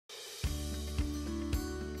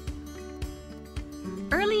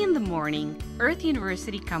Early in the morning, Earth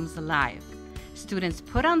University comes alive. Students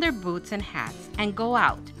put on their boots and hats and go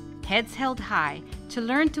out, heads held high, to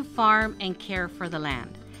learn to farm and care for the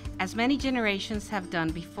land, as many generations have done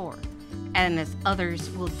before, and as others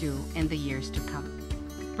will do in the years to come.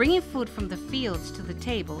 Bringing food from the fields to the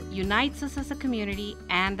table unites us as a community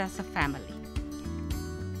and as a family.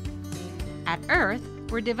 At Earth,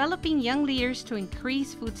 we're developing young leaders to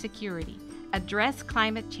increase food security, address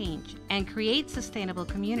climate change, and create sustainable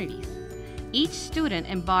communities. Each student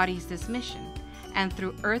embodies this mission, and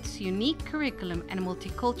through Earth's unique curriculum and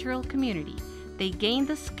multicultural community, they gain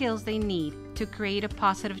the skills they need to create a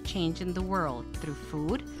positive change in the world through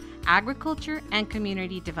food, agriculture, and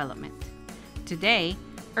community development. Today,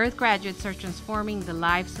 Earth graduates are transforming the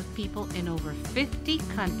lives of people in over 50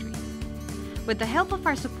 countries. With the help of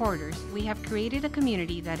our supporters, we have created a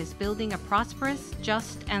community that is building a prosperous,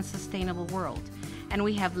 just, and sustainable world, and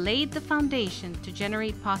we have laid the foundation to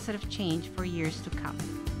generate positive change for years to come.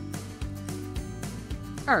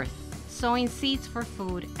 Earth, sowing seeds for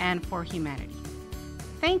food and for humanity.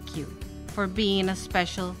 Thank you for being a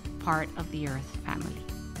special part of the Earth family.